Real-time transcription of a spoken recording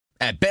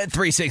At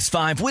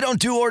Bet365, we don't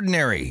do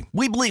ordinary.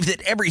 We believe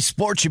that every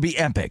sport should be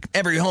epic.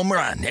 Every home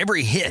run,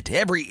 every hit,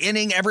 every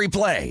inning, every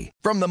play.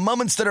 From the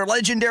moments that are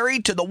legendary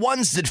to the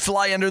ones that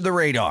fly under the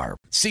radar.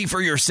 See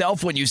for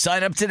yourself when you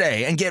sign up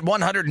today and get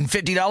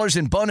 $150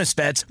 in bonus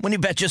bets when you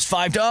bet just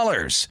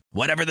 $5.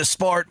 Whatever the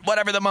sport,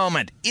 whatever the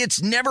moment,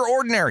 it's never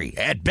ordinary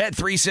at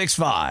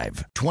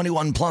Bet365.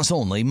 21 plus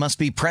only. Must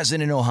be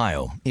present in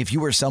Ohio. If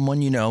you or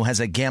someone you know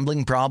has a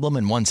gambling problem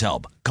and wants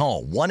help,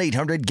 call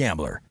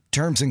 1-800-GAMBLER.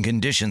 Terms and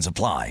conditions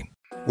apply.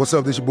 What's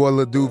up? This your boy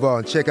Lil Duval,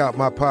 and check out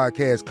my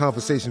podcast,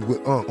 Conversations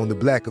with Unc, on the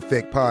Black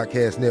Effect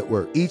Podcast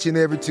Network. Each and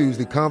every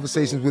Tuesday,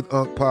 Conversations with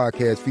Unc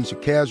podcast feature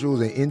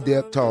casual and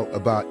in-depth talk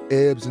about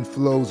ebbs and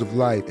flows of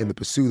life and the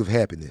pursuit of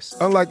happiness.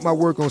 Unlike my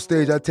work on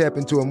stage, I tap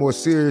into a more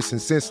serious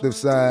and sensitive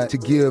side to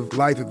give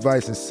life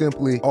advice and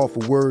simply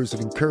offer words of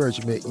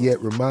encouragement, yet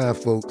remind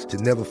folks to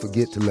never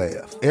forget to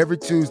laugh. Every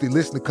Tuesday,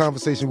 listen to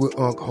Conversations with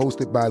Unc,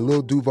 hosted by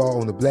Lil Duval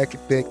on the Black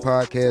Effect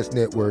Podcast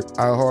Network,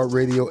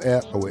 iHeartRadio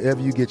app, or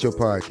wherever you get your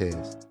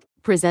podcasts.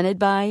 Presented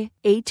by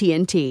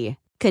AT&T.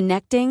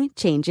 Connecting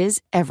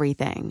changes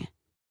everything.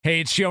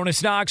 Hey, it's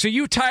Jonas Knox. Are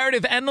you tired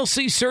of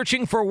endlessly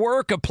searching for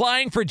work,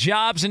 applying for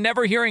jobs, and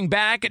never hearing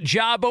back?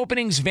 Job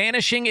openings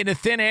vanishing into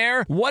thin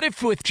air? What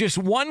if with just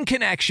one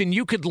connection,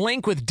 you could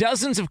link with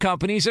dozens of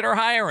companies that are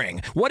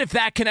hiring? What if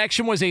that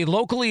connection was a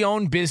locally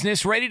owned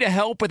business ready to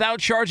help without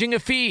charging a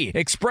fee?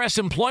 Express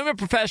Employment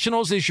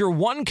Professionals is your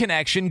one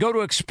connection. Go to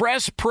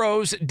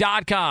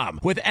expresspros.com.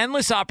 With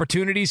endless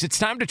opportunities, it's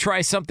time to try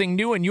something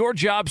new in your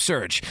job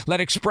search. Let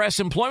Express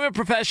Employment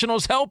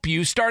Professionals help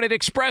you. Start at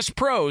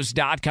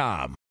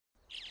expresspros.com.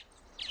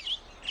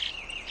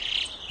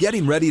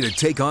 Getting ready to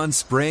take on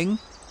spring?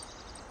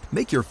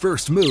 Make your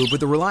first move with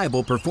the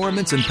reliable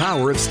performance and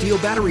power of Steel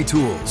battery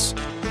tools.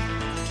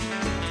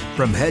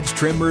 From hedge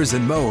trimmers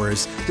and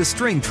mowers to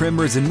string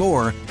trimmers and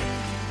more,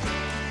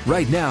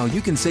 right now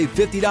you can save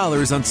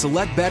 $50 on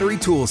select battery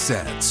tool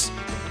sets.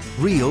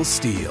 Real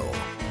Steel.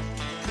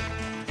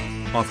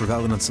 Offer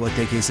valid on select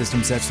AK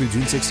system sets through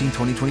June 16,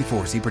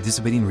 2024. See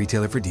participating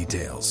retailer for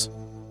details.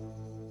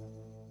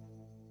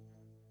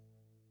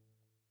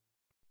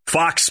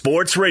 Fox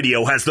Sports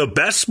Radio has the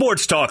best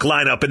sports talk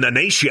lineup in the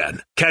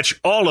nation. Catch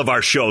all of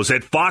our shows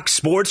at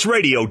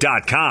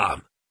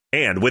foxsportsradio.com.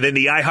 And within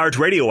the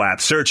iHeartRadio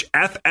app, search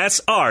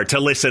FSR to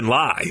listen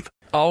live.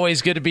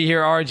 Always good to be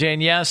here, RJ.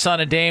 And yes, on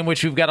a day in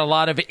which we've got a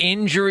lot of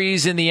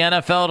injuries in the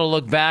NFL to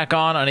look back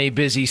on a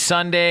busy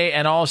Sunday,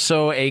 and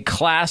also a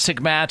classic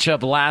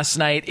matchup last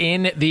night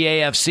in the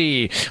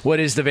AFC.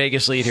 What is the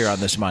Vegas lead here on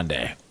this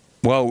Monday?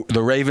 Well,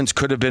 the Ravens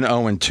could have been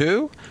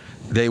 0-2.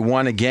 They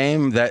won a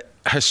game that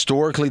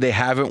historically they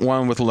haven't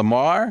won with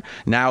Lamar.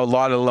 Now a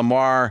lot of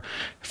Lamar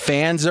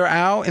fans are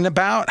out and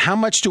about. How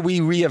much do we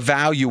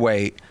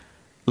reevaluate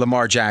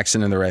Lamar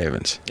Jackson and the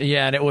Ravens?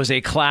 Yeah, and it was a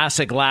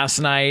classic last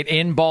night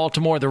in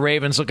Baltimore. The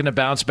Ravens looking to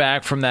bounce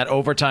back from that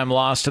overtime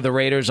loss to the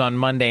Raiders on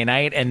Monday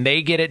night, and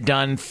they get it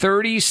done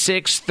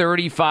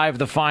 36-35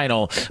 the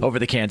final over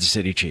the Kansas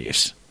City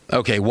Chiefs.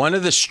 Okay, one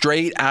of the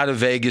straight out of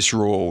Vegas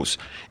rules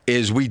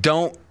is we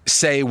don't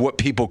say what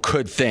people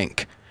could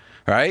think.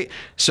 Right?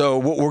 So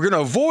what we're going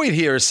to avoid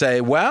here is say,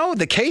 well,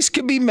 the case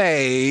could be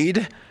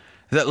made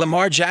that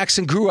Lamar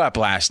Jackson grew up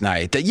last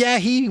night. That, yeah,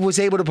 he was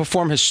able to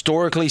perform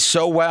historically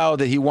so well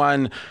that he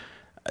won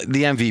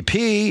the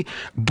MVP,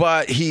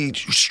 but he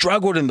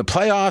struggled in the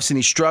playoffs and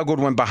he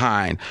struggled when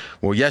behind.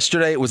 Well,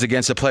 yesterday it was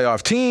against a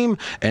playoff team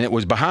and it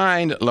was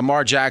behind.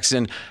 Lamar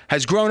Jackson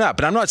has grown up.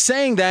 But I'm not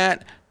saying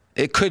that.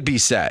 It could be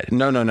said.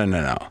 No.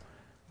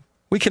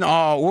 We can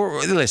all,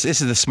 listen,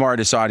 this is the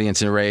smartest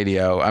audience in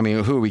radio. I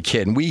mean, who are we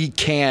kidding? We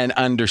can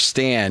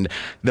understand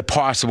the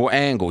possible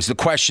angles. The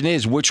question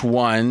is, which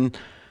one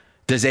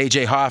does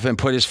A.J. Hoffman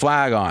put his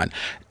flag on?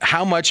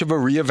 How much of a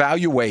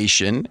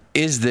reevaluation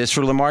is this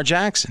for Lamar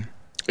Jackson?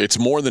 It's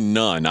more than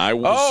none.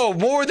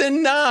 More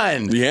than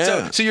none.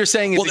 Yeah. So you're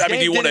saying if the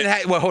game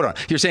didn't hold on.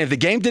 You're saying if the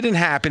game didn't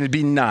happen, it'd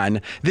be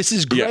none. This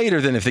is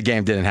greater than if the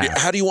game didn't happen.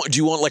 How do you want? Do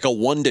you want like a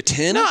 1 to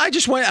 10? No, I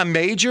just want a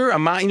major,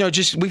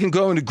 just we can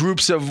go into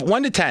groups of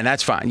 1 to 10.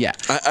 That's fine. Yeah.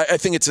 I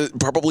think it's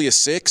probably a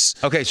 6.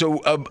 Okay, so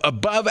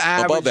above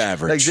average. Above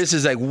average. Like this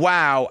is like,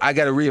 wow, I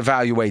got to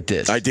reevaluate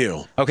this. I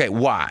do. Okay,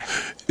 why?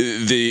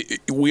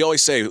 We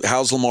always say,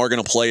 how's Lamar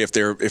going to play if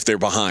they're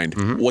behind?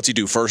 Mm-hmm. What's he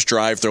do? First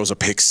drive, throws a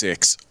pick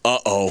 6.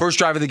 Uh-oh. First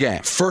drive of the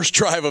game. First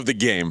drive of the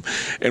game.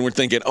 And we're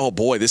thinking, oh,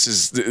 boy, this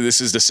is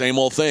the same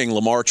old thing.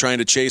 Lamar trying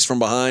to chase from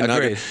behind.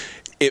 Agreed.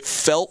 It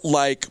felt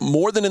like,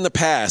 more than in the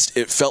past,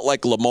 it felt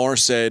like Lamar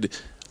said,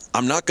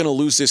 I'm not going to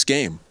lose this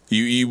game. So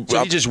he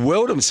just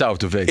willed himself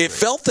to victory. It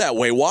felt that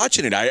way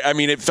watching it. I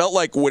mean, it felt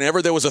like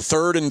whenever there was a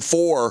 3rd and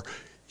 4,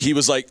 he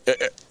was like,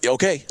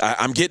 okay,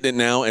 I'm getting it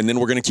now, and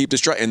then we're going to keep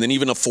this try. And then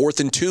even a 4th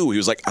and 2, he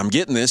was like, I'm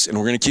getting this, and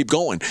we're going to keep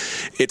going.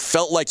 It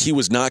felt like he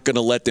was not going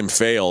to let them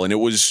fail, and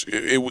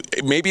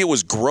maybe it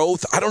was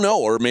growth. I don't know,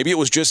 or maybe it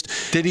was just.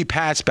 Did he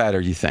pass better,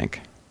 you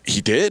think?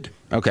 He did.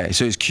 Okay,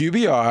 so his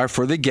QBR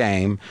for the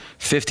game,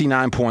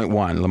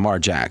 59.1, Lamar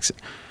Jackson.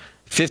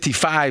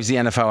 55 is the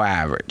NFL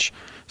average.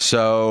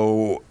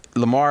 So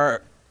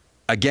Lamar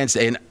against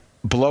an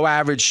below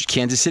average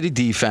Kansas City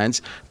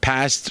defense,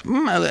 passed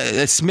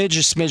a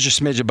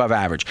smidge above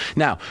average.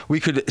 Now, we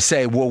could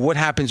say, well, what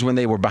happens when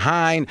they were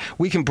behind?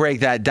 We can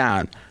break that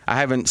down. I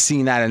haven't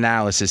seen that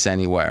analysis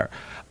anywhere.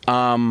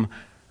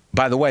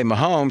 By the way,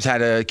 Mahomes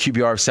had a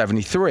QBR of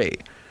 73.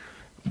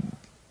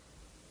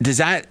 Does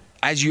that,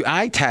 as you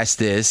eye test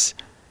this,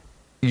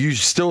 you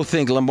still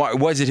think Lamar,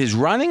 was it his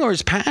running or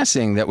his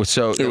passing that was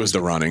so? It was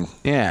the running.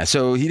 Yeah,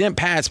 so he didn't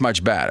pass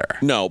much better.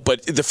 No,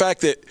 but the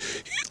fact that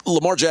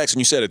Lamar Jackson,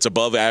 you said it's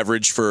above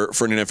average for an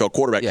NFL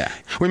quarterback. Yeah.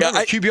 Remember,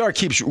 QBR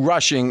keeps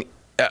running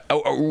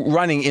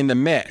in the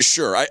mix.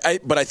 Sure,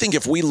 but I think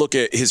if we look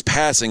at his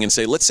passing and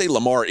say, let's say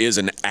Lamar is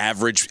an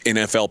average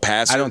NFL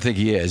passer. I don't think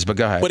he is, but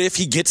go ahead. But if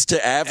he gets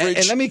to average,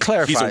 and let me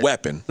clarify, he's a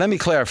weapon. Let me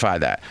clarify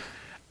that.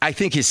 I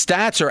think his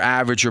stats are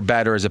average or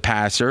better as a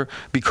passer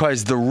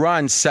because the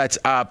run sets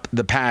up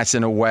the pass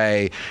in a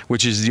way,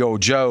 which is the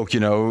old joke,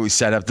 run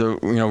sets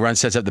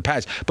up the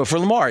pass. But for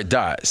Lamar, it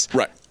does.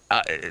 Right.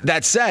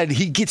 That said,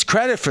 he gets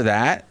credit for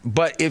that.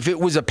 But if it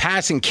was a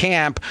passing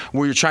camp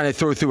where you're trying to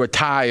throw through a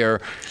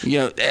tire,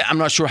 I'm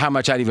not sure how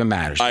much that even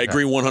matters. I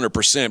agree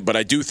 100%. But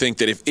I do think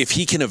that if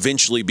he can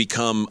eventually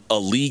become a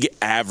league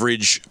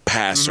average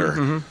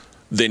passer,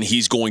 then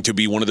he's going to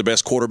be one of the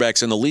best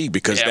quarterbacks in the league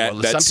because that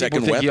some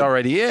second people think weapon. He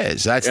already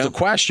is. That's the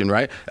question,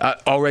 right?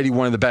 Already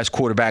one of the best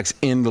quarterbacks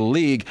in the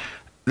league.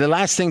 The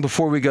last thing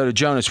before we go to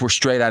Jonas, we're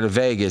straight out of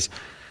Vegas,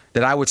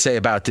 that I would say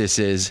about this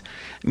is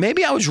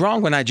maybe I was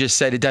wrong when I just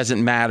said it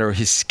doesn't matter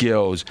his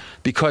skills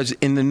because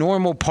in the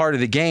normal part of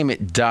the game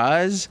it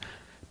does,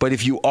 but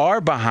if you are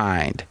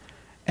behind –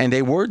 and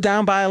they were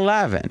down by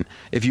 11.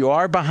 If you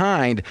are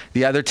behind,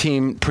 the other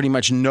team pretty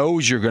much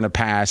knows you're going to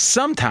pass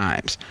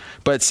sometimes.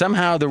 But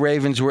somehow the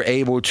Ravens were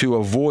able to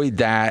avoid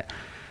that.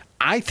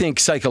 I think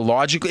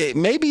psychologically,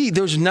 maybe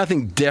there's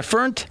nothing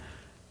different,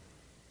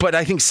 but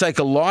I think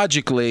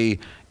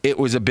psychologically it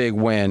was a big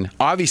win.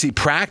 Obviously,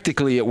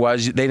 practically it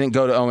was. They didn't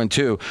go to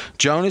 0-2.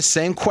 Jonas,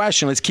 same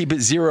question. Let's keep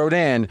it zeroed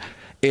in.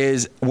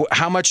 Is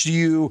how much do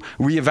you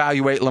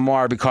reevaluate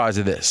Lamar because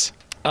of this?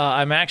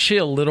 I'm actually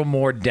a little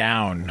more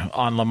down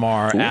on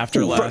Lamar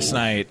after last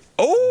night.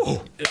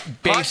 Oh,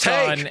 based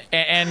on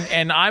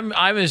and I'm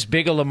as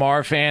big a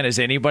Lamar fan as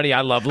anybody. I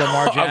love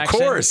Lamar Jackson, of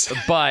course,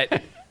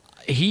 but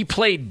he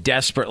played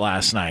desperate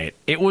last night.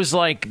 It was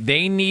like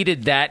they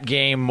needed that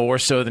game more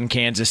so than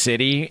Kansas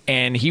City,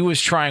 and he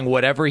was trying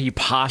whatever he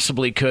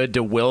possibly could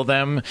to will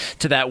them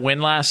to that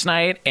win last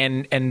night.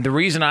 And the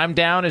reason I'm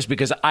down is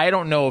because I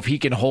don't know if he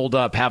can hold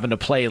up having to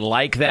play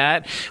like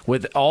that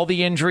with all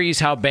the injuries,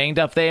 how banged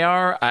up they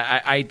are.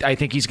 I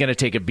think he's going to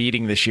take a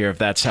beating this year if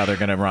that's how they're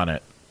going to run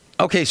it.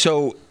 Okay,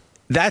 so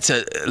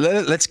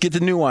let's get the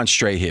nuance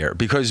straight here,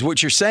 because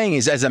what you're saying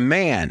is, as a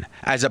man,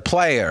 as a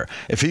player,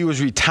 if he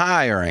was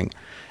retiring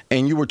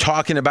and you were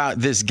talking about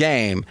this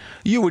game,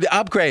 you would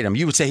upgrade him.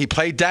 You would say he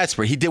played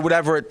desperate. He did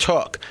whatever it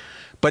took.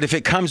 But if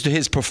it comes to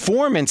his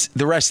performance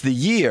the rest of the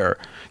year,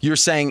 you're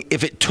saying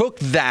if it took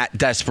that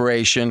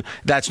desperation,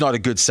 that's not a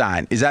good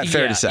sign. Is that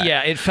fair to say?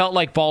 Yeah, it felt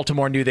like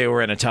Baltimore knew they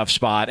were in a tough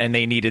spot and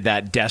they needed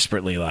that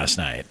desperately last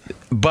night.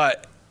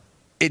 But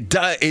it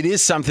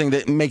is something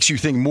that makes you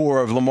think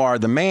more of Lamar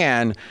the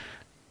man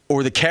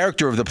or the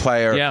character of the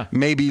player,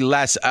 maybe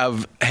less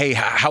of, hey,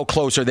 how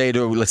close are they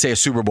to, let's say, a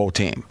Super Bowl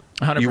team?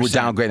 100%. You would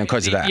downgrade them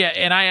because of that. Yeah,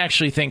 and I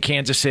actually think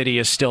Kansas City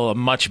is still a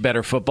much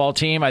better football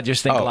team. I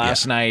just think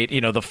last night,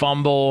 the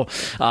fumble,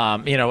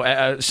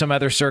 some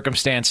other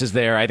circumstances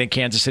there, I think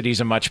Kansas City's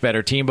a much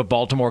better team, but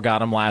Baltimore got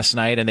them last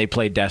night, and they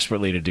played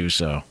desperately to do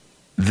so.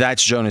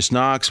 That's Jonas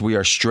Knox. We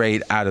are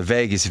straight out of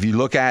Vegas. If you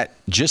look at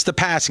just the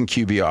passing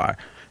QBR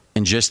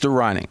and just the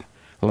running,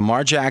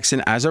 Lamar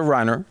Jackson as a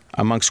runner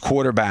amongst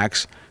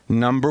quarterbacks,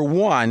 number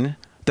one,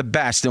 the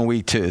best in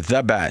week 2,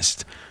 the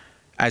best.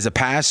 As a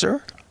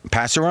passer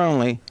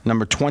only,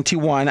 number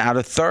 21 out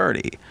of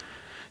 30.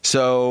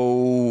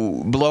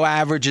 So below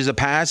average as a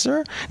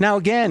passer. Now,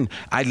 again,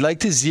 I'd like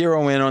to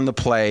zero in on the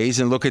plays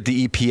and look at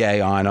the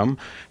EPA on them,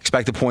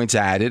 expected points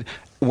added,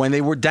 when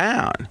they were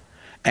down.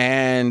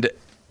 And,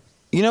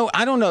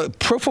 I don't know.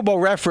 Pro Football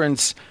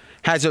Reference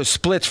has those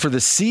splits for the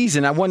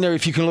season. I wonder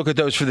if you can look at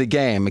those for the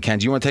game.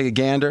 Mackenzie, you want to take a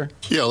gander?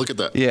 Yeah, look at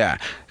that. Yeah,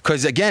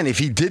 because, again, if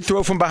he did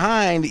throw from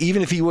behind,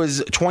 even if he was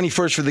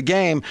 21st for the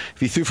game,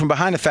 if he threw from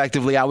behind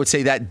effectively, I would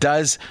say that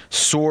does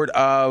sort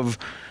of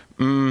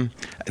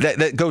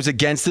that goes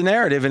against the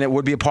narrative, and it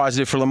would be a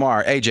positive for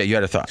Lamar. AJ, you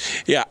had a thought?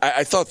 Yeah,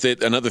 I thought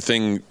that another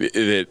thing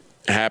that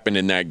happened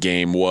in that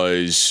game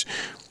was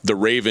the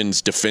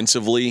Ravens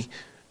defensively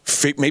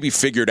maybe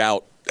figured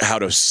out how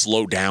to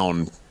slow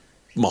down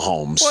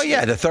Mahomes. Well,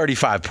 yeah, the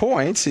 35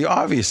 points,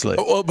 obviously.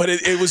 Well, but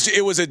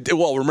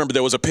remember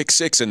there was a pick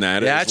six in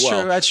that as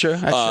well. That's true.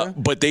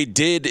 But they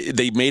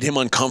made him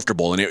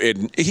uncomfortable,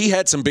 and he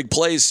had some big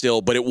plays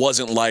still, but it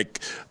wasn't like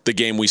the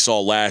game we saw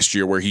last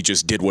year where he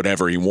just did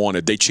whatever he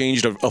wanted. They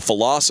changed a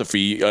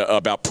philosophy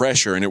about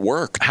pressure, and it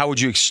worked. How would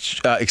you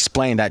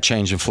explain that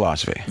change in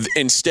philosophy?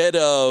 Instead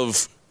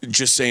of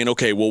just saying,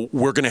 okay, well,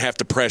 we're going to have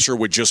to pressure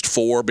with just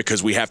 4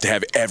 because we have to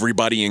have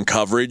everybody in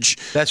coverage.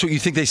 That's what you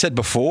think they said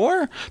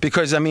before?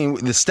 Because, I mean,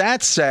 the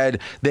stats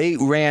said they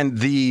ran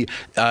the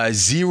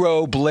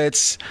zero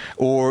blitz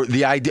or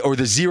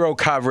the zero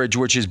coverage,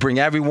 which is bring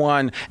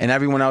everyone and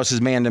everyone else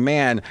is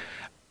man-to-man.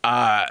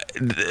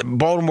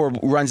 Baltimore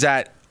runs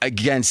that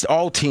against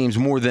all teams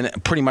more than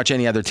pretty much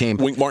any other team.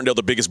 Wink Martindale,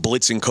 the biggest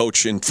blitzing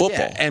coach in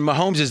football. Yeah, and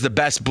Mahomes is the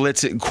best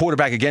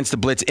quarterback against the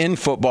blitz in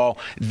football.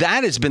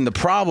 That has been the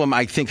problem,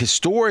 I think,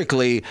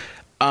 historically.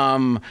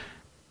 I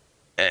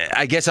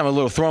guess I'm a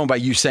little thrown by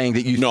you saying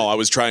that you... No, I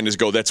was trying to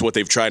go, that's what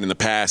they've tried in the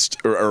past,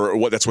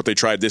 or that's what they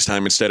tried this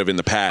time instead of in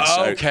the past.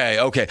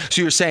 Okay.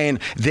 So you're saying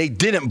they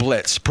didn't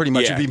blitz, pretty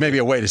much would be maybe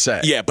a way to say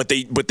it. Yeah, but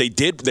they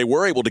did. They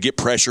were able to get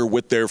pressure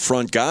with their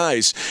front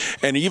guys.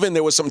 And even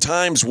there was some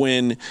times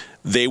when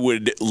they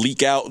would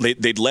leak out.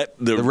 They'd let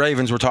the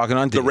Ravens were talking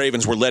on. The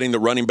Ravens were letting the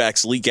running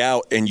backs leak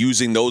out and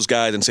using those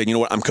guys and saying, you know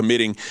what, I'm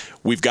committing.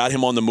 We've got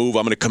him on the move.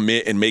 I'm going to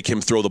commit and make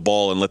him throw the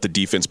ball and let the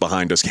defense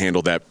behind us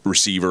handle that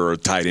receiver or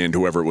tight end,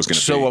 whoever it was going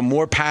to be. So a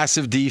more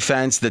passive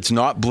defense that's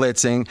not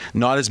blitzing,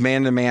 not as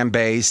man-to-man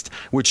based,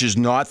 which is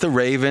not the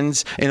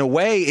Ravens. In a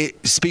way,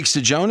 it speaks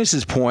to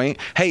Jonas's point.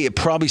 Hey, it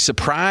probably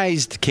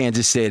surprised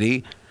Kansas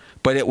City,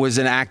 but it was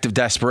an act of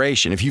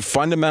desperation. If you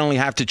fundamentally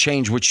have to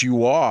change what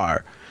you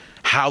are,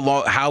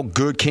 how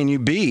good can you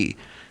be?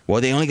 Well,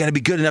 they only got to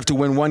be good enough to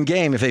win one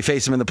game if they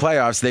face them in the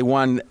playoffs. They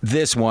won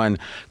this one.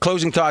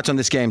 Closing thoughts on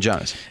this game,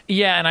 Jonas?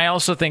 Yeah, and I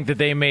also think that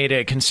they made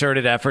a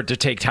concerted effort to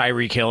take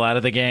Tyreek Hill out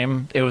of the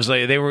game. It was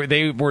like they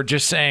were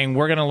just saying,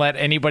 we're going to let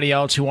anybody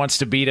else who wants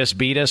to beat us.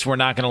 We're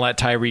not going to let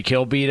Tyreek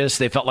Hill beat us.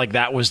 They felt like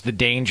that was the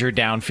danger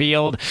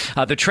downfield.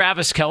 The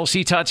Travis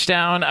Kelce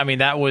touchdown, I mean,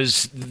 that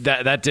was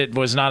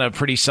not a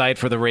pretty sight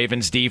for the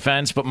Ravens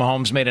defense, but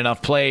Mahomes made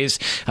enough plays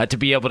to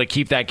be able to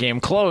keep that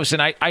game close.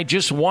 And I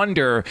just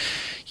wonder,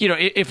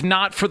 if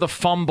not for the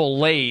fumble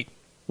late,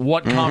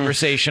 what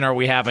conversation are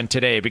we having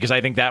today? Because I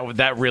think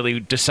that really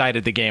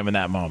decided the game in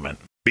that moment.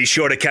 Be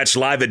sure to catch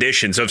live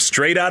editions of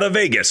Straight Outta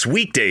Vegas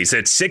weekdays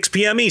at 6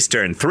 p.m.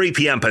 Eastern, 3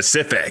 p.m.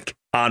 Pacific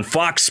on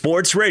Fox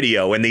Sports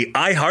Radio and the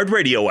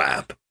iHeartRadio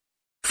app.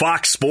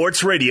 Fox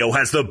Sports Radio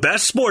has the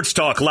best sports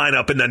talk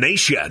lineup in the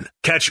nation.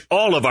 Catch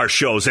all of our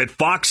shows at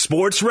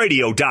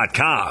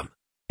foxsportsradio.com.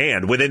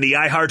 And within the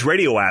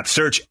iHeartRadio app,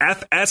 search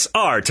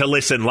FSR to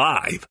listen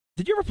live.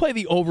 Did you ever play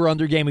the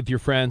over-under game with your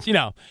friends?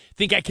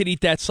 Think I could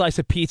eat that slice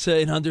of pizza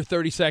in under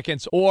 30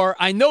 seconds? Or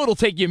I know it'll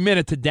take you a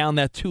minute to down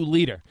that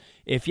 2-liter.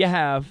 If you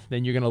have,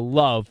 then you're going to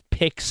love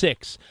Pick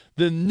 6,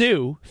 the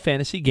new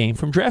fantasy game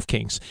from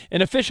DraftKings,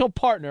 an official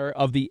partner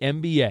of the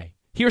NBA.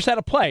 Here's how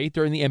to play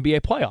during the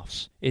NBA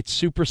playoffs. It's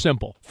super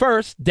simple.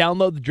 First,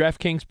 download the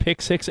DraftKings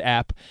Pick 6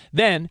 app.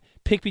 Then,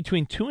 pick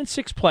between 2 and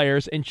 6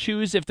 players and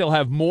choose if they'll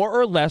have more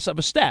or less of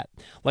a stat,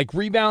 like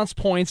rebounds,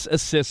 points,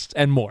 assists,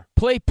 and more.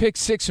 Play Pick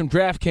 6 from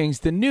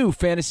DraftKings, the new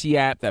fantasy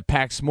app that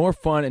packs more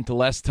fun into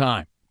less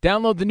time.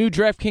 Download the new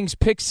DraftKings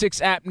Pick 6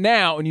 app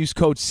now and use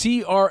code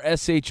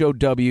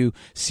CRSHOW,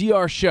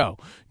 CRSHOW.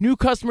 New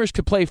customers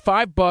could play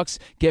 $5,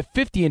 get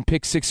 50 in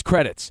Pick 6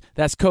 credits.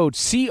 That's code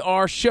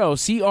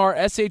CRSHOW,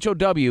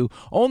 CRSHOW,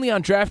 only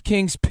on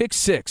DraftKings Pick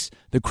 6.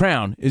 The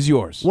crown is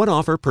yours. One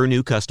offer per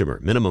new customer.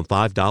 Minimum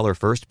 $5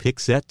 first pick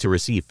set to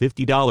receive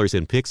 $50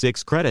 in Pick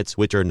 6 credits,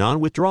 which are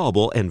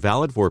non-withdrawable and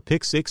valid for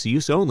Pick 6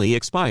 use only.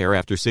 Expire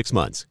after 6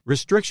 months.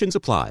 Restrictions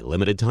apply.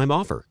 Limited time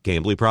offer.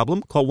 Gambling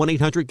problem? Call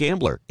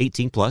 1-800-GAMBLER.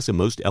 18 plus in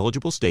most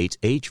eligible states.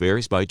 Age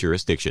varies by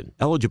jurisdiction.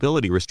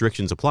 Eligibility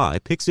restrictions apply.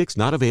 Pick 6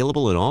 not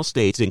available in all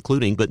states,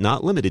 including but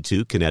not limited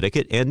to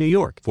Connecticut and New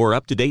York. For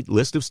up-to-date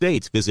list of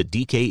states, visit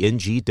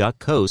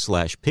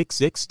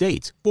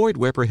dkng.co/pick6states. Void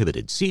where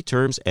prohibited. See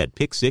terms at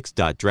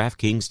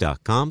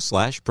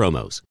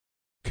pick6.draftkings.com/promos.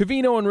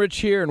 Covino and Rich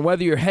here, and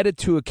whether you're headed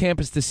to a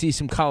campus to see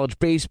some college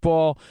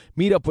baseball,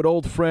 meet up with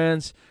old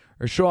friends,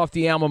 or show off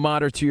the alma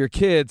mater to your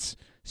kids,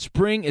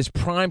 spring is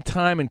prime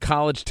time in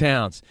college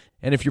towns.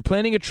 And if you're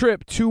planning a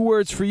trip, 2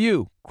 words for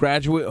you: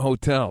 Graduate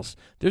Hotels.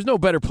 There's no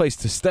better place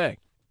to stay.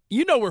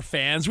 We're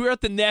fans. We were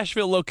at the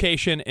Nashville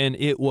location, and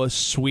it was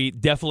sweet.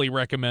 Definitely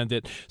recommend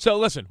it. So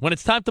listen, when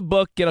it's time to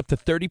book, get up to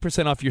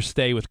 30% off your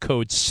stay with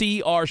code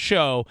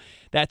CRSHOW.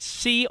 That's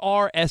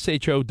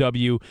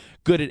CRSHOW.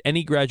 Good at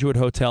any Graduate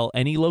Hotel,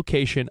 any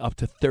location, up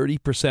to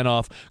 30%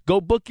 off.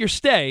 Go book your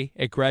stay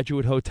at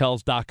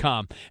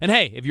graduatehotels.com. And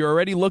hey, if you're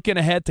already looking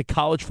ahead to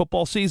college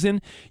football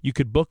season, you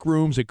could book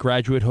rooms at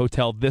Graduate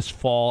Hotel this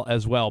fall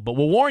as well. But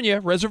we'll warn you,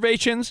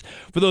 reservations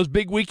for those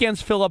big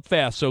weekends fill up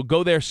fast, so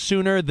go there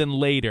sooner than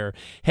later.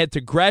 Head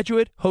to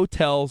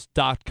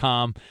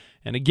graduatehotels.com.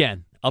 And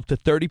again, up to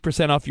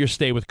 30% off your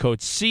stay with code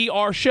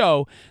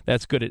CRSHOW.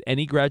 That's good at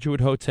any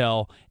Graduate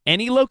Hotel,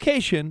 any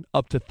location,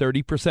 up to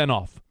 30%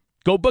 off.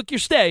 Go book your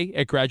stay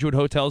at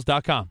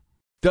graduatehotels.com.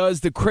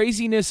 Does the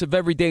craziness of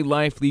everyday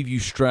life leave you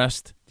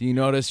stressed? Do you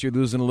notice you're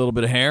losing a little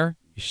bit of hair?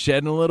 You're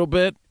shedding a little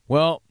bit?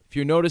 Well, if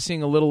you're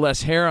noticing a little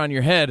less hair on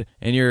your head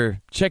and you're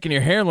checking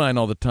your hairline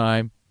all the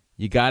time,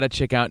 you got to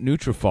check out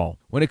Nutrafol.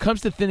 When it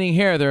comes to thinning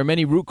hair, there are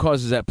many root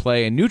causes at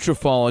play, and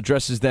Nutrafol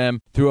addresses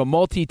them through a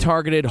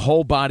multi-targeted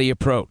whole-body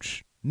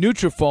approach.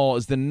 Nutrafol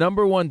is the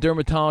 #1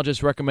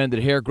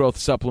 dermatologist-recommended hair growth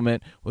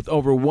supplement, with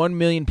over 1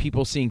 million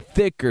people seeing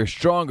thicker,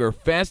 stronger,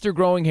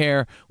 faster-growing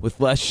hair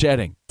with less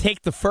shedding.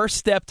 Take the first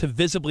step to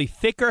visibly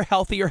thicker,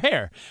 healthier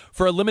hair.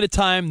 For a limited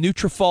time,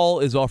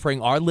 Nutrafol is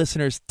offering our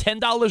listeners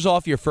 $10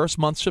 off your first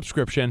month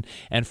subscription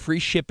and free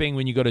shipping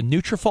when you go to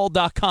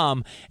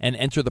Nutrafol.com and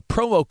enter the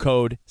promo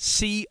code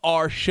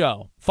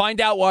CRSHOW. Find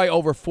out why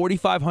over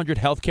 4,500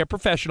 healthcare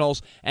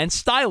professionals and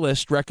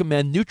stylists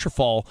recommend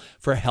Nutrafol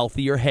for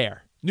healthier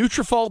hair.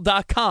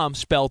 Nutrafol.com,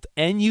 spelled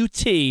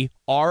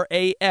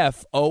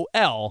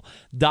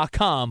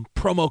Nutrafol.com,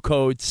 promo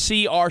code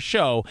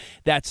CRSHOW.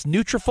 That's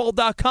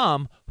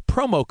Nutrafol.com,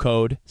 promo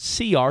code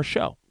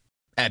CRSHOW.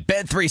 At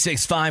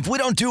Bet365, we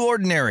don't do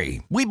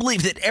ordinary. We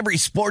believe that every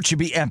sport should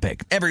be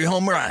epic. Every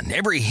home run,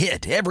 every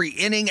hit, every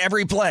inning,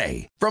 every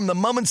play. From the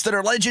moments that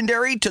are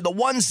legendary to the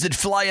ones that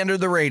fly under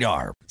the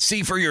radar.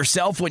 See for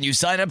yourself when you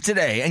sign up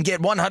today and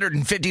get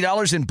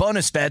 $150 in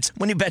bonus bets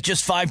when you bet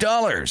just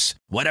 $5.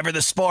 Whatever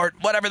the sport,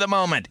 whatever the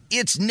moment,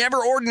 it's never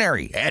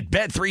ordinary at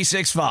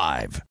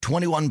Bet365.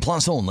 21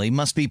 plus only.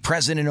 Must be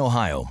present in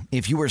Ohio.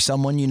 If you or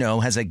someone you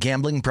know has a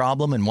gambling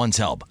problem and wants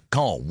help,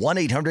 call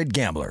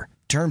 1-800-GAMBLER.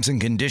 Terms and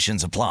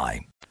conditions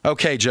apply.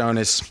 Okay,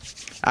 Jonas,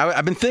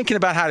 I've been thinking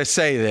about how to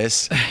say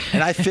this,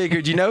 and I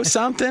figured, you know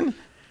something?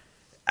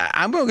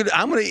 I'm going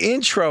to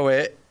intro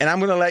it, and I'm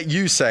going to let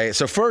you say it.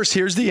 So first,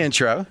 here's the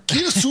intro.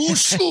 Guess who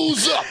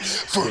shows up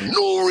for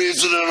no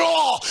reason at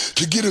all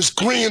to get his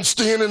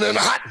grandstanding and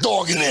hot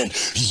dogging in?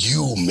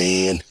 You,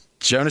 man.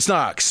 Jonas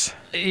Knox.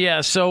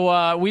 Yeah,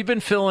 so we've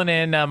been filling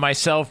in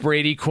myself,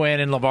 Brady Quinn,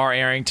 and LeVar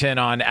Arrington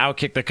on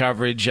Outkick the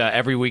Coverage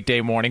every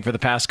weekday morning for the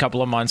past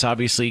couple of months.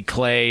 Obviously,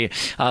 Clay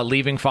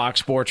leaving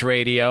Fox Sports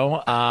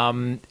Radio,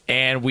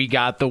 and we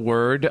got the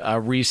word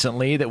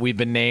recently that we've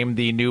been named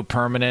the new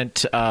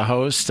permanent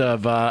host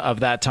of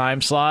that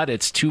time slot.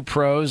 It's two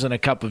pros and a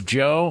cup of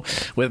Joe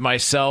with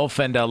myself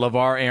and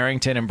LeVar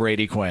Arrington and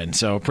Brady Quinn.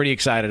 So pretty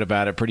excited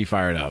about it, pretty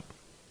fired up.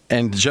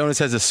 And Jonas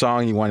has a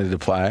song you wanted to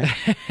play.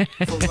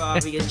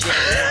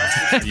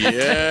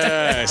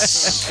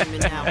 Yes.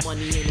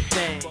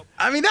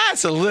 I mean,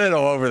 that's a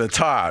little over the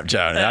top,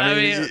 Jonas. I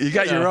mean, you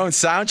got your own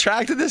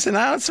soundtrack to this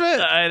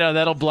announcement? I know.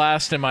 That'll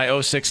blast in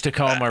my 06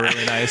 Tacoma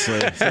really nicely.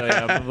 So,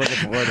 yeah, I'm looking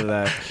forward to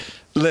that.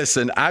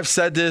 Listen, I've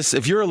said this.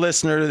 If you're a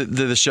listener to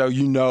the show,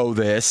 you know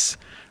this.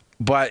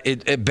 But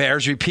it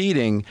bears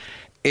repeating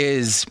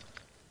is,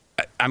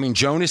 I mean,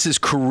 Jonas's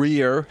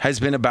career has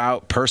been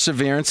about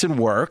perseverance and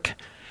work.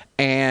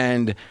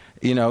 And,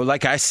 you know,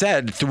 like I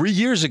said, 3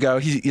 years ago,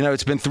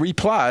 it's been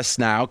 3+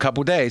 now, a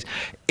couple days,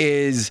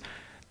 is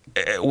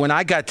when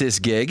I got this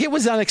gig, it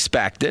was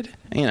unexpected,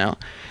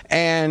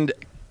 and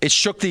it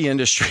shook the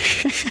industry.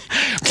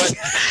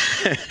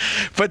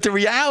 But the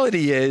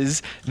reality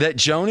is that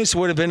Jonas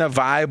would have been a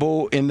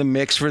viable in the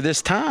mix for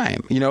this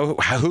time.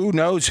 Who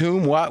knows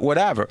whom, what,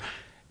 whatever.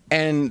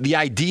 And the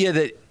idea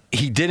that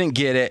he didn't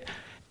get it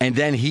and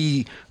then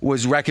he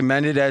was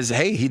recommended as,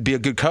 hey, he'd be a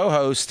good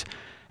co-host,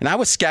 and I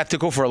was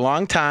skeptical for a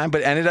long time,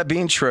 but ended up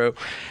being true,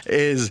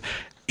 is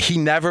he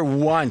never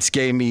once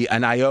gave me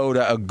an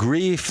iota of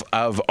grief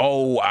of,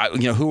 who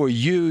are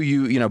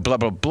you, blah,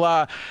 blah,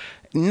 blah.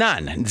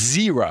 None.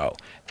 Zero.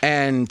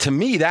 And to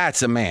me,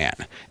 that's a man.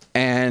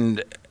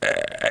 And,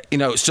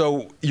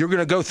 so you're going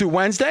to go through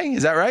Wednesday?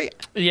 Is that right?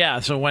 Yeah,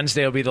 so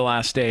Wednesday will be the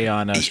last day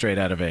on Straight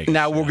Outta Vegas.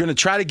 Now, we're going to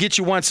try to get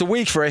you once a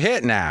week for a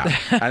hit now.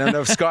 I don't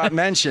know if Scott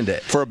mentioned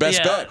it. For a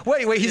best bet.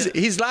 Wait,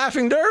 he's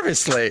laughing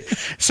nervously.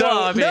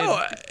 So,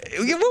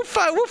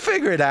 we'll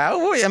figure it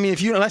out. I mean,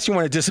 unless you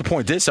want to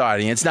disappoint this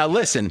audience. Now,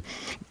 listen.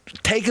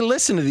 Take a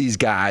listen to these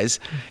guys.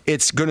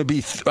 It's going to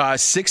be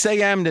 6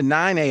 a.m. to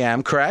 9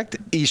 a.m., correct?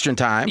 Eastern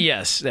time.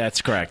 Yes, that's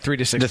correct. 3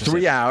 to 6. The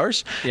 3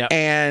 hours. Yep.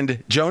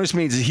 And Jonas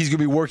means he's going to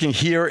be working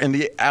here in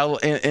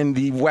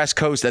the West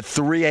Coast at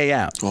 3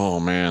 a.m. Oh,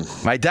 man.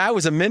 My dad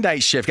was a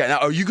midnight shift guy. Now,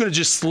 are you going to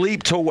just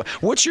sleep till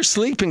what's your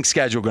sleeping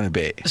schedule going to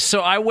be?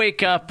 So I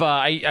wake up,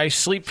 I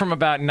sleep from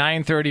about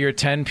 9:30 or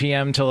 10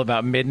 p.m. till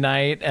about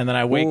midnight, and then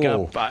I wake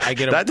up.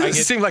 That doesn't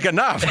seem like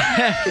enough.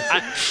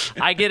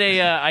 I get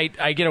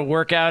a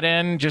workout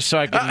in just so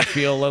I can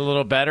feel a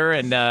little better,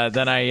 and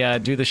then I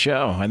do the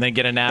show and then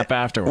get a nap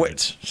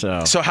afterwards.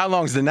 So how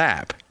long's the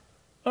nap?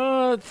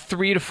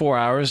 3 to 4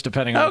 hours,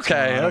 depending on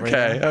Okay.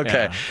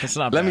 Yeah, it's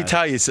not Let bad. me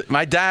tell you,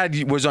 my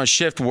dad was on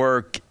shift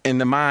work in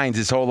the mines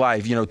his whole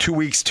life. 2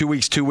 weeks, 2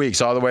 weeks, 2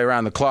 weeks, all the way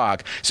around the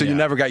clock. So you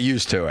never got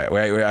used to it.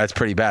 That's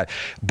pretty bad.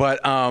 But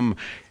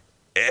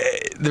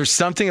there's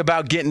something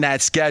about getting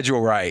that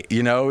schedule right.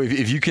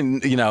 If you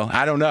can,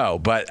 I don't know,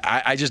 but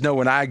I just know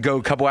when I go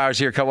a couple hours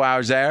here, a couple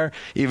hours there,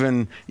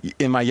 even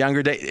in my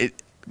younger days,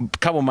 a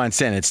couple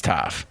months in, it's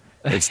tough.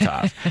 It's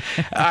tough.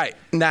 All right.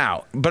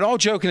 Now, but all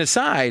joking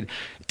aside,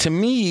 to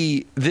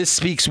me, this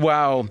speaks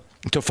well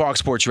to Fox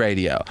Sports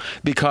Radio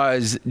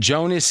because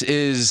Jonas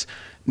is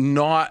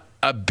not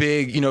a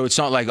big, it's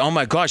not like, oh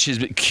my gosh, his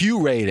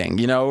Q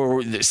rating,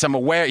 or some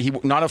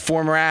not a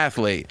former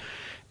athlete.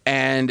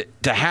 And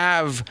to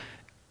have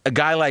a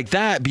guy like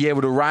that be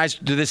able to rise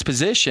to this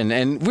position,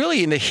 and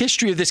really in the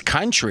history of this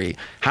country,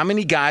 how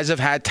many guys have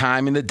had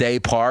time in the day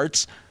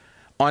parts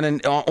on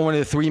one of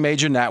the three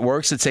major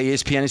networks, let's say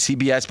ESPN and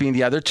CBS being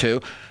the other two?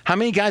 How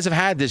many guys have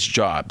had this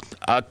job?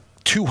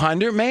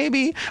 200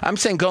 maybe? I'm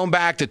saying going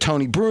back to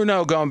Tony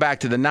Bruno, going back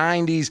to the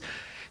 90s.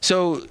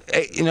 So,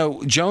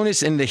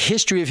 Jonas, in the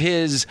history of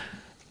his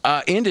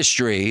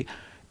industry,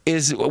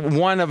 is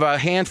one of a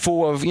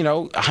handful of,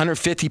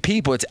 150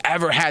 people that's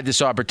ever had this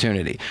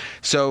opportunity.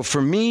 So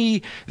for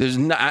me,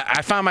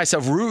 I found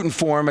myself rooting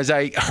for him as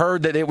I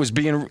heard that it was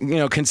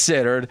being,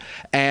 considered.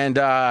 And,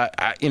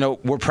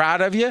 we're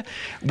proud of you.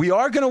 We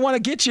are going to want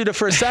to get you to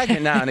for a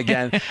segment now and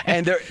again.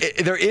 And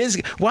there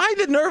is, why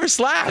the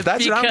nervous laugh?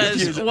 That's what I'm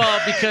confused. Well,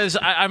 because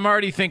I'm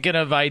already thinking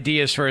of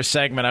ideas for a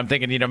segment. I'm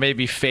thinking,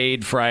 maybe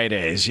Fade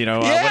Fridays,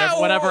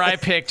 whatever I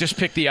pick, just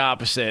pick the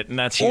opposite. And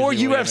that's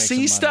usually or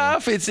UFC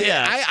stuff.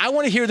 I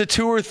want to hear the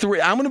 2 or 3.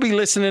 I'm going to be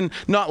listening,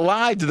 not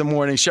live to the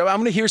morning show. I'm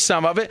going to hear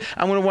some of it.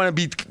 I'm going to want to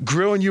be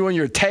grilling you on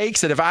your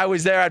takes. That if I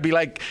was there, I'd be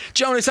like,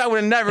 Jonas, I would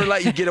have never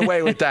let you get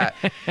away with that.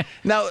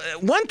 Now,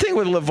 one thing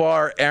with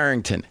LeVar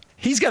Arrington,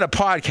 he's got a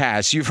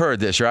podcast. You've heard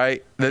this,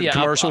 right? The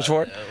commercials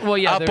for it? Well,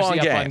 yeah, there's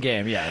the Up On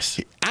Game, yes.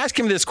 Ask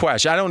him this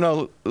question. I don't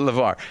know,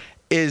 LeVar.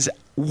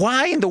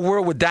 Why in the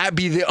world would that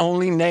be the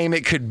only name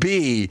it could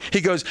be?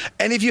 He goes,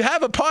 and if you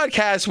have a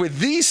podcast with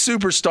these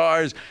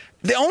superstars,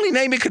 the only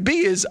name it could be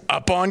is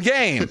Up On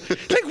Game.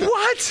 Like,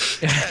 what?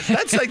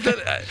 That's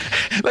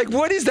like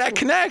what is that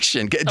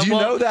connection? Do you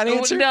know that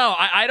answer? No,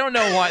 I don't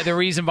know why the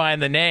reason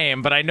behind the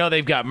name, but I know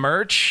they've got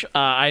merch.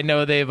 I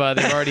know they've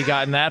already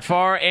gotten that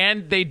far,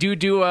 and they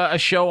do a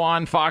show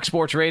on Fox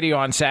Sports Radio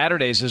on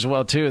Saturdays as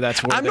well too.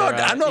 That's where I'm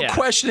not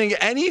questioning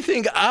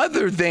anything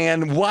other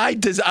than why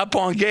does Up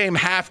On Game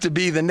have to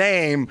be the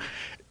name?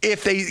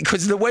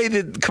 Because the way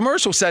the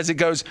commercial says it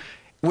goes,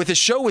 with a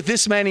show with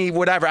this many,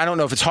 whatever, I don't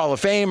know if it's Hall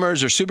of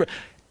Famers or super,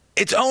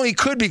 it only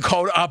could be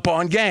called Up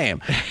On Game.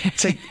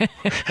 It's like,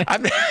 all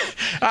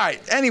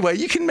right, anyway,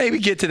 you can maybe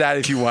get to that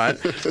if you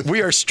want.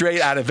 We are straight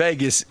out of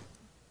Vegas,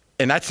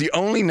 and that's the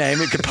only name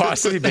it could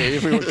possibly be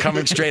if we were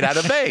coming straight out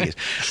of Vegas.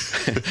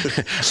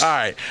 All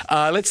right,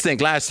 let's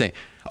think. Last thing.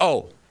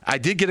 Oh, I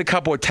did get a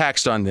couple of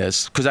texts on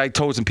this because I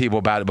told some people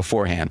about it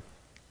beforehand.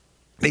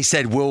 They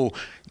said, will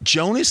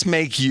Jonas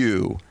make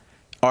you,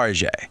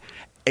 RJ,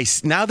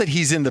 now that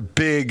he's in the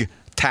big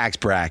tax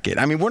bracket?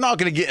 I mean, we're not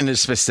going to get into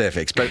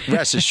specifics, but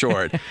rest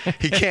assured,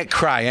 he can't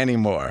cry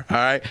anymore. All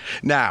right?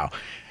 Now,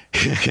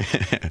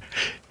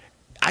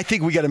 I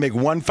think we got to make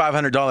one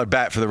 $500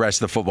 bet for the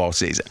rest of the football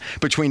season.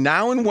 Between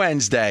now and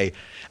Wednesday,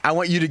 I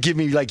want you to give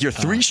me like your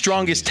 3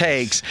 strongest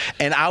takes,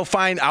 and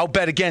I'll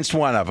bet against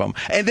one of them.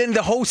 And then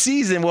the whole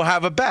season we'll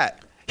have a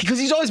bet. Because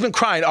he's always been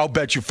crying, I'll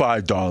bet you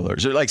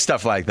 $5 or like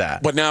stuff like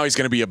that. But now he's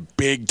going to be a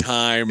big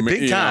time.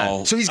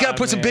 So he's got to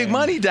put some big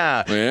money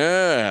down.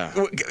 Yeah.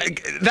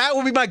 That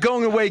will be my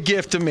going away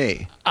gift to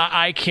me.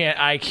 I can't.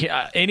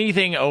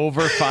 Anything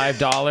over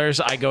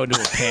 $5, I go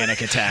into a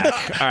panic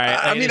attack. All right.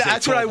 I mean,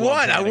 that's what I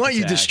want. I want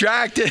you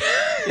distracted.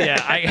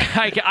 Yeah.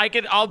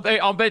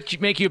 I'll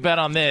make you a bet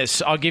on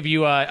this. I'll give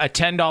you a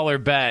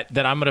 $10 bet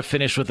that I'm going to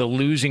finish with a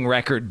losing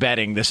record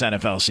betting this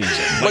NFL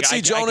season. But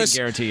see, Jonas, I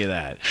can guarantee you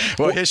that.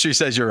 Well, history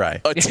says you're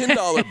right. A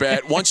 $10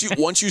 bet.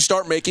 Once you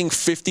start making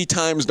 50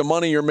 times the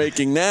money you're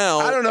making now,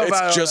 I don't know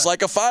it's just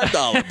like a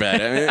 $5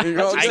 bet. I mean,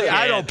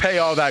 I don't pay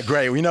all that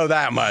great. We know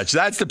that much.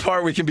 That's the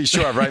part we can be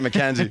sure of, right,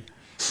 Mackenzie?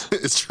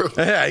 It's true.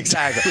 Yeah,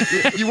 exactly.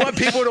 You want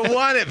people to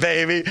want it,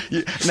 baby.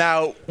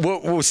 Now,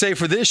 what we'll say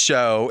for this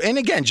show, and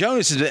again,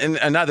 Jonas is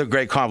another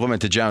great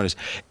compliment to Jonas,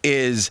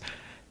 is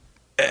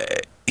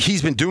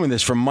he's been doing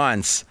this for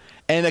months.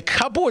 And a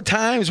couple of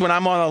times when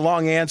I'm on a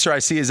long answer, I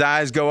see his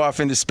eyes go off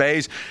into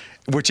space,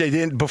 which they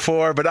didn't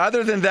before. But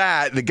other than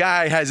that, the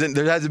guy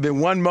there hasn't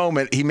been one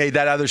moment he made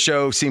that other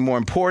show seem more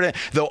important,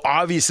 though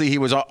obviously he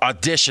was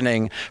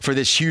auditioning for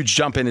this huge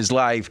jump in his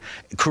life,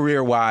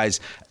 career-wise.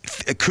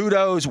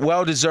 Kudos,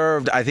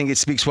 well-deserved. I think it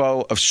speaks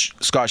well of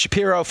Scott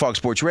Shapiro, Fox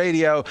Sports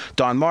Radio,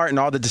 Don Martin,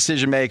 all the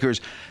decision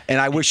makers,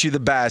 and I wish you the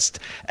best.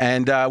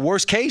 And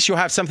worst case, you'll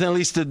have something at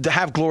least to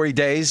have glory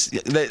days,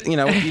 that,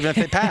 even if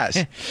they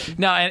pass.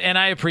 No, and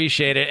I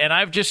appreciate it. And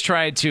I've just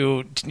tried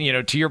to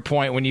your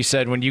point when you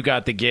said when you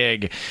got the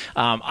gig,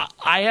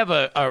 I have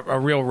a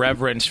real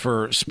reverence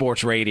for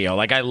sports radio.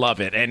 Like, I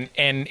love it. And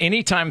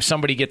anytime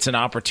somebody gets an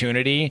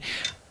opportunity,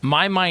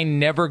 my mind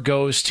never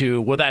goes to,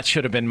 well, that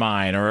should have been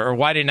mine, or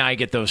why didn't I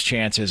get those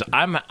chances?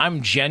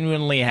 I'm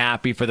genuinely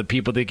happy for the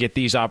people that get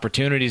these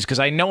opportunities because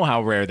I know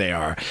how rare they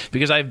are,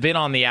 because I've been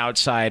on the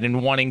outside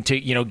and wanting to,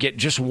 get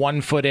just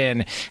one foot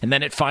in, and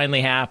then it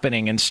finally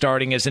happening and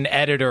starting as an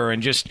editor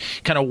and just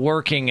kind of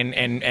working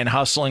and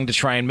hustling to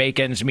try and make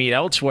ends meet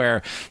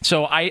elsewhere.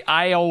 So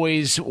I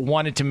always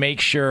wanted to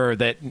make sure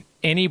that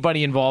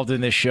anybody involved in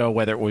this show,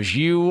 whether it was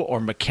you or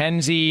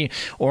Mackenzie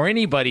or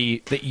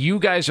anybody, that you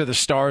guys are the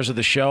stars of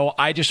the show.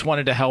 I just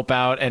wanted to help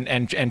out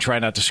and try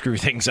not to screw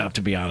things up,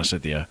 to be honest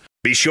with you.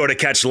 Be sure to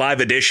catch live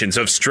editions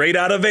of Straight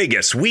Outta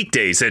Vegas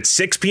weekdays at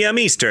 6 p.m.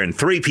 Eastern,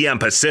 3 p.m.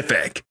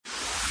 Pacific.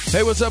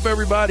 Hey, what's up,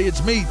 everybody?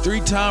 It's me,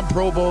 three-time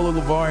Pro Bowler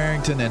LeVar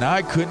Arrington, and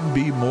I couldn't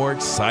be more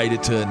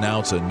excited to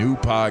announce a new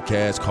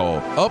podcast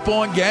called Up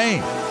On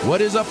Game.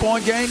 What is Up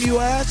On Game, you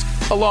ask?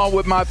 Along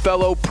with my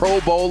fellow Pro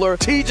Bowler,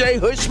 TJ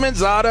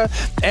Houshmandzadeh,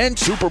 and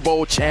Super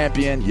Bowl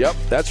champion, yep,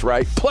 that's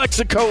right,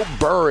 Plexico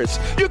Burress.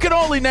 You can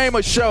only name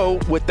a show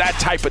with that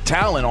type of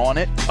talent on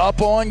it.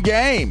 Up On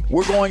Game.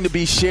 We're going to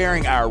be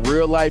sharing our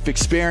real-life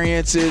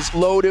experiences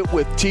loaded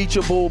with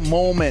teachable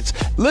moments.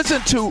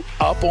 Listen to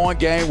Up On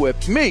Game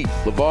with me,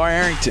 LeVar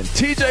Arrington,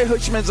 TJ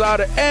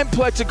Houshmandzadeh, and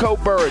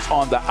Plexico Burress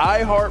on the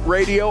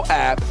iHeartRadio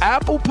app,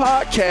 Apple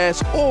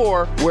Podcasts,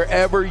 or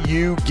wherever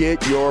you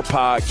get your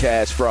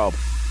podcast from.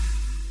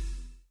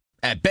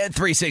 At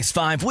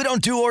Bet365, we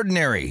don't do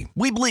ordinary.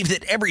 We believe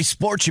that every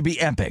sport should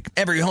be epic.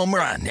 Every home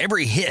run,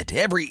 every hit,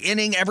 every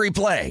inning, every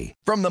play.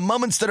 From the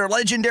moments that are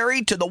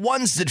legendary to the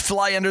ones that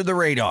fly under the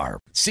radar.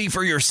 See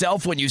for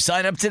yourself when you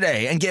sign up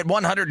today and get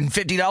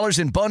 $150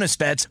 in bonus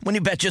bets when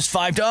you bet just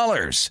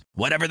 $5.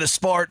 Whatever the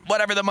sport,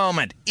 whatever the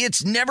moment,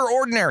 it's never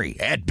ordinary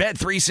at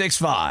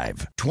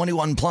Bet365.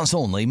 21 plus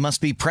only.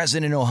 Must be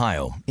present in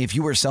Ohio. If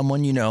you or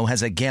someone you know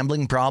has a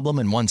gambling problem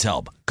and wants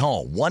help,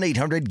 call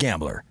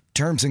 1-800-GAMBLER.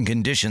 Terms and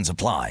conditions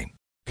apply.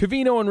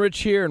 Covino and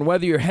Rich here, and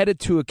whether you're headed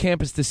to a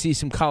campus to see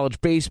some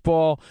college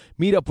baseball,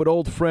 meet up with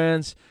old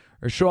friends,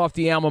 or show off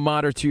the alma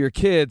mater to your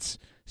kids,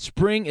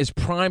 spring is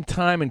prime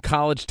time in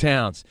college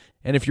towns.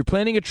 And if you're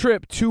planning a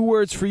trip, 2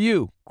 words for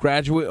you: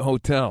 Graduate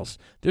Hotels.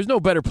 There's no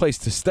better place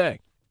to stay.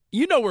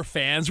 You know we're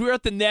fans. We were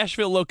at the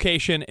Nashville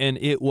location, and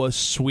it was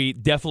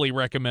sweet. Definitely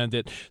recommend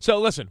it. So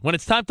listen, when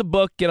it's time to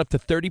book, get up to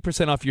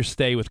 30% off your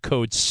stay with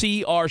code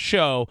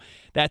CRSHOW.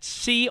 That's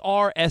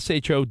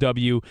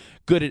CRSHOW.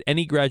 Good at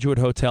any Graduate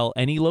Hotel,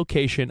 any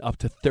location, up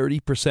to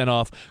 30%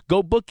 off.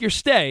 Go book your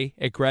stay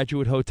at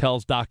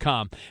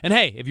graduatehotels.com. And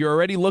hey, if you're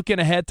already looking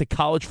ahead to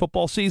college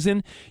football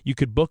season, you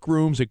could book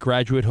rooms at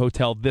Graduate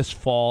Hotel this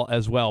fall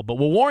as well. But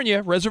we'll warn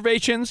you,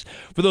 reservations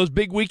for those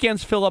big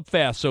weekends fill up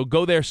fast, so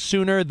go there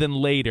sooner than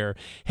later.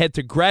 Head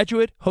to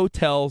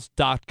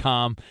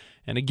graduatehotels.com.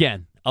 And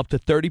again, up to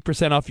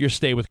 30% off your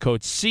stay with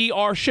code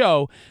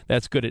CRSHOW.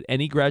 That's good at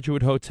any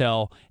Graduate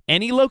Hotel,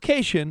 any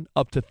location,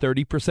 up to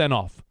 30%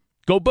 off.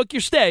 Go book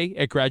your stay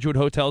at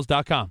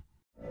graduatehotels.com.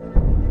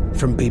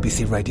 From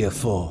BBC Radio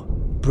 4,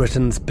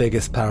 Britain's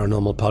biggest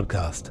paranormal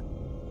podcast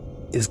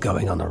is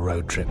going on a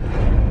road trip.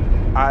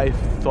 I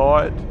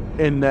thought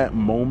in that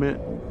moment,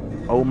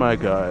 oh my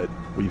God,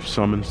 we've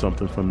summoned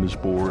something from this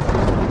board.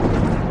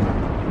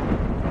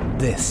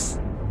 This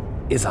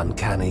is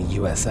Uncanny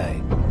USA.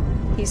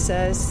 He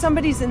says,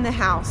 somebody's in the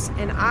house,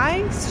 and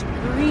I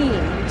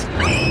screamed.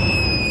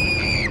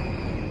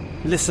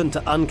 Listen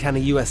to Uncanny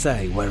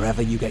USA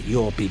wherever you get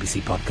your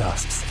BBC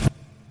podcasts,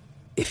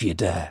 if you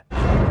dare.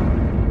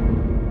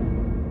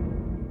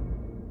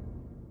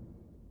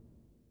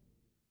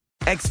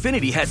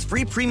 Xfinity has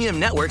free premium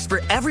networks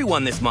for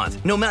everyone this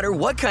month, no matter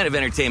what kind of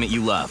entertainment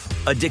you love.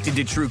 Addicted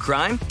to true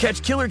crime?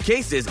 Catch killer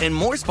cases and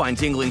more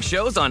spine-tingling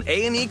shows on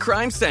A&E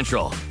Crime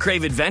Central.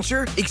 Crave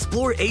adventure?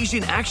 Explore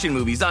Asian action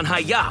movies on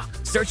Hi-YAH.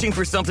 Searching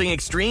for something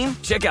extreme?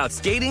 Check out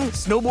skating,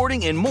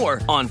 snowboarding, and more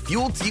on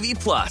Fuel TV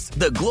Plus,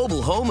 the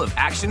global home of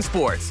action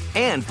sports.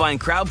 And find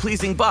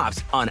crowd-pleasing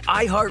bops on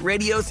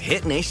iHeartRadio's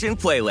Hit Nation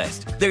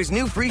playlist. There's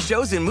new free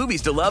shows and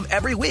movies to love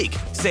every week.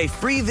 Say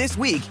free this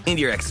week in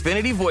your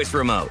Xfinity voice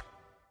remote.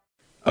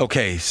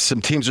 Okay,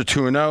 some teams are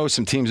 2-0.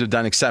 Some teams have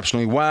done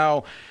exceptionally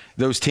well.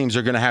 Those teams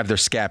are going to have their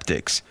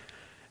skeptics.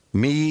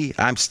 Me,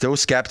 I'm still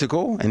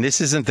skeptical, and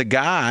this isn't the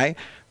guy,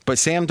 but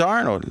Sam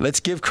Darnold. Let's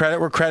give credit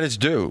where credit's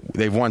due.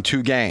 They've won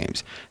 2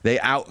 games. They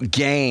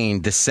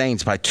outgained the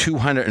Saints by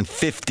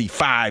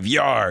 255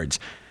 yards.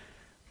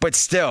 But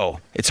still,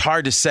 it's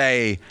hard to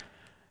say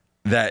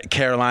that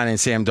Carolina and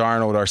Sam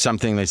Darnold are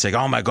something they say,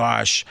 oh my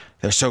gosh,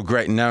 they're so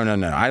great. No.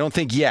 I don't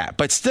think yet.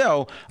 But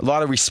still, a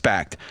lot of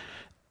respect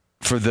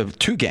for the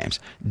 2 games.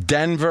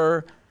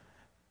 Denver,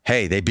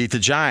 hey, they beat the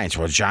Giants.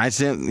 Well, the Giants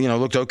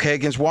looked okay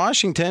against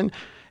Washington.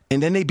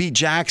 And then they beat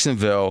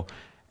Jacksonville,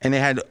 and they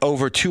had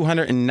over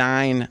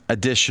 209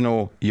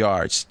 additional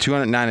yards.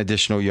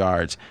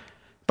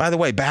 By the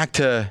way, back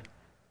to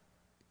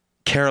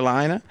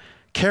Carolina.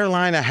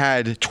 Carolina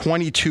had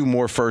 22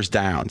 more first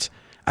downs.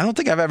 I don't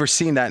think I've ever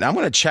seen that. And I'm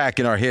going to check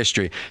in our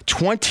history.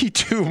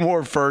 22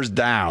 more first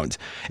downs.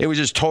 It was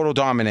just total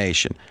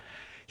domination.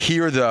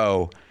 Here,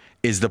 though,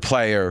 is the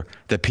player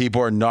that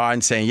people are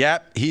nodding, saying,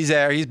 yep, he's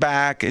there, he's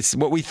back. It's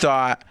what we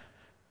thought.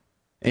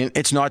 And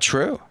it's not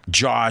true.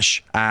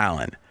 Josh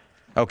Allen.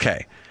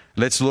 Okay,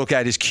 let's look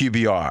at his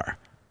QBR.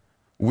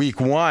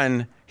 Week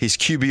 1, his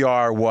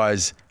QBR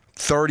was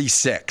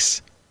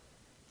 36.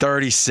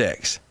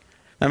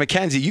 Now,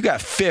 Mackenzie, you got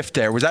 5th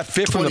there. Was that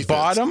 5th from the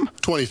bottom?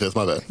 25th,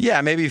 my bad.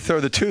 Yeah, maybe throw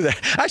the 2 there.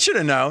 I should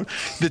have known.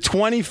 The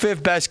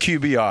 25th best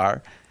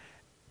QBR,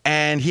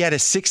 and he had a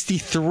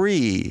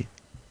 63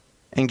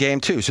 in game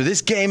 2. So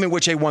this game in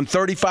which they won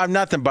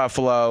 35-0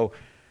 Buffalo,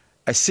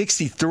 a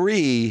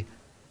 63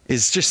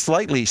 is just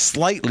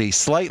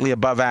slightly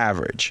above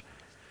average.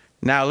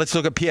 Now, let's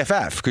look at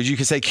PFF, because you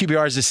can say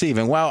QBR is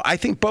deceiving. Well, I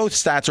think both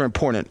stats are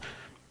important.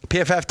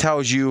 PFF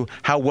tells you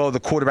how well the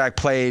quarterback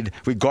played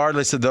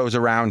regardless of those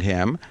around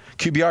him.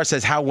 QBR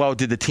says how well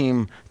did the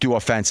team do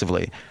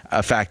offensively,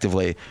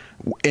 effectively,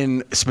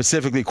 in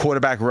specifically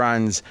quarterback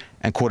runs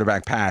and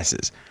quarterback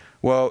passes.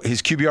 Well,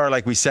 his QBR,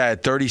 like we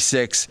said,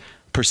 36%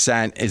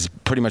 is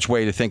pretty much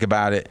way to think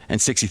about it, and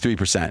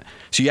 63%.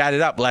 So you add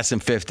it up, less than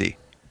 50.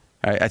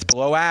 All right, that's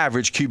below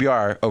average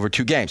QBR over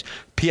 2 games.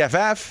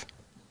 PFF,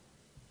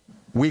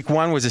 week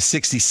 1 was a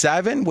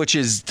 67, which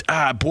is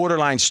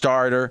borderline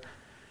starter,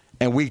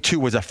 and week 2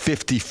 was a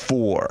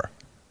 54.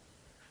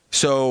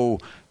 So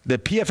the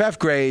PFF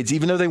grades,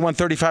 even though they won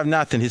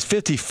 35-0, his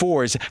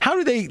 54 is, how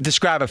do they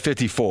describe a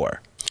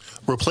 54?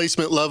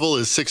 Replacement level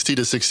is 60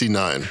 to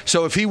 69.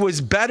 So if he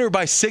was better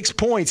by 6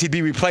 points, he'd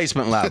be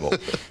replacement level.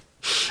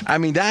 I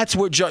mean, that's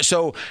what.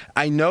 So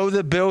I know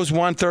the Bills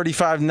won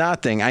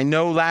 35-0. I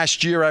know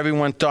last year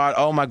everyone thought,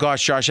 oh my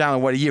gosh, Josh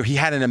Allen, what a year. He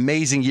had an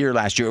amazing year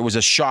last year. It was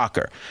a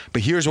shocker.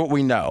 But here's what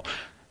we know.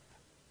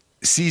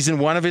 Season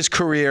 1 of his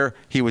career,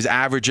 he was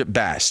average at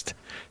best.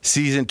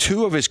 Season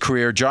 2 of his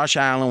career, Josh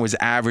Allen was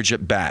average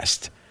at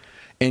best.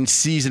 In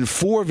season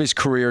 4 of his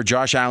career,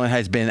 Josh Allen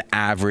has been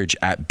average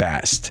at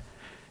best.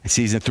 And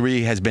season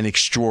 3 has been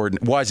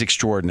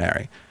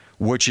extraordinary,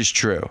 which is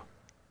true.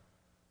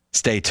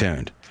 Stay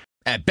tuned.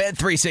 At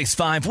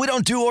Bet365, we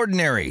don't do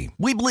ordinary.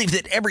 We believe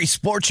that every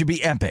sport should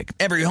be epic.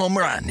 Every home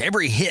run,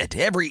 every hit,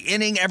 every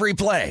inning, every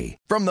play.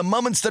 From the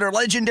moments that are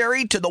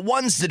legendary to the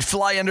ones that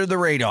fly under the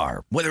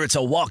radar. Whether it's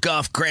a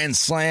walk-off grand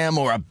slam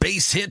or a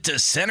base hit to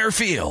center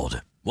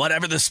field.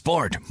 Whatever the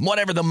sport,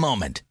 whatever the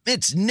moment.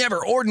 It's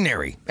never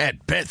ordinary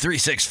at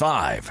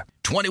Bet365.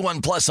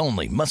 21 plus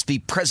only. Must be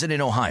present in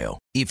Ohio.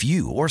 If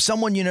you or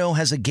someone you know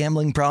has a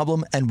gambling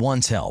problem and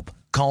wants help,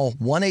 call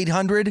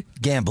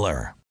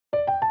 1-800-GAMBLER.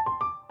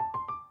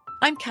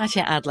 I'm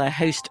Katya Adler,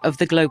 host of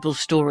The Global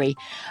Story.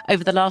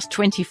 Over the last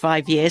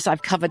 25 years,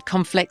 I've covered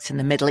conflicts in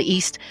the Middle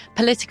East,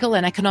 political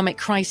and economic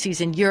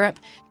crises in Europe,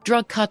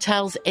 drug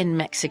cartels in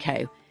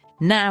Mexico.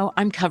 Now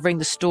I'm covering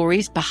the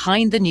stories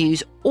behind the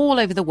news all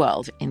over the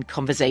world in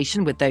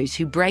conversation with those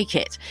who break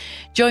it.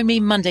 Join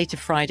me Monday to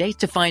Friday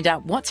to find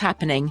out what's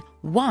happening,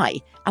 why,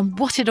 and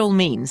what it all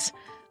means.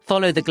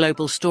 Follow The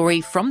Global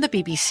Story from the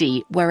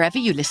BBC wherever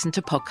you listen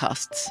to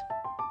podcasts.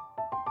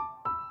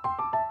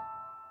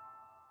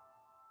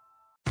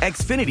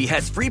 Xfinity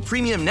has free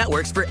premium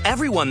networks for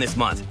everyone this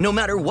month, no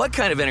matter what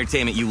kind of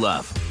entertainment you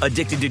love.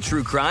 Addicted to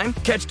true crime?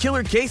 Catch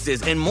killer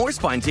cases and more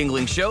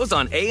spine-tingling shows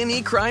on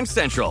A&E Crime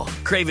Central.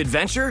 Crave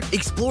adventure?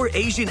 Explore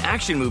Asian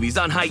action movies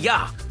on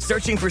Hi-YAH.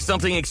 Searching for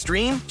something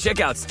extreme? Check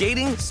out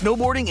skating,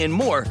 snowboarding, and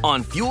more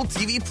on Fuel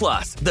TV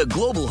Plus, the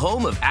global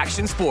home of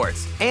action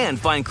sports. And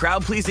find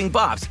crowd-pleasing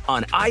bops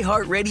on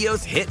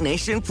iHeartRadio's Hit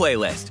Nation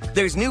playlist.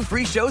 There's new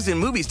free shows and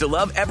movies to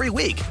love every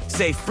week.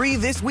 Say free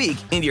this week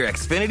in your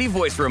Xfinity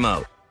voice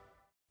remote.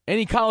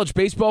 Any college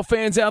baseball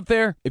fans out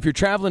there? If you're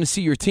traveling to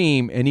see your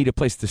team and need a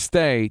place to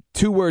stay,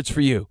 2 words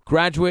for you: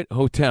 Graduate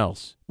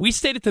Hotels. We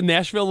stayed at the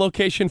Nashville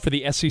location for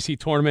the SEC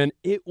tournament.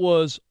 It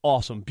was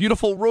awesome.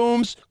 Beautiful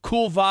rooms,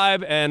 cool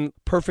vibe, and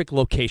perfect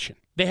location.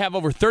 They have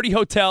over 30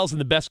 hotels in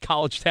the best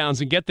college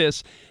towns, and get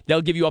this,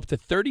 they'll give you up to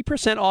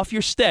 30% off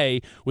your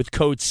stay with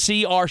code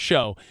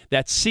CRSHOW.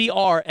 That's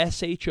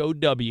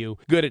CRSHOW.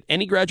 Good at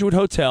any Graduate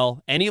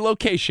Hotel, any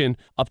location,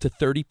 up to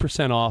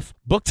 30% off.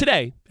 Book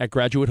today at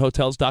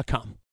graduatehotels.com.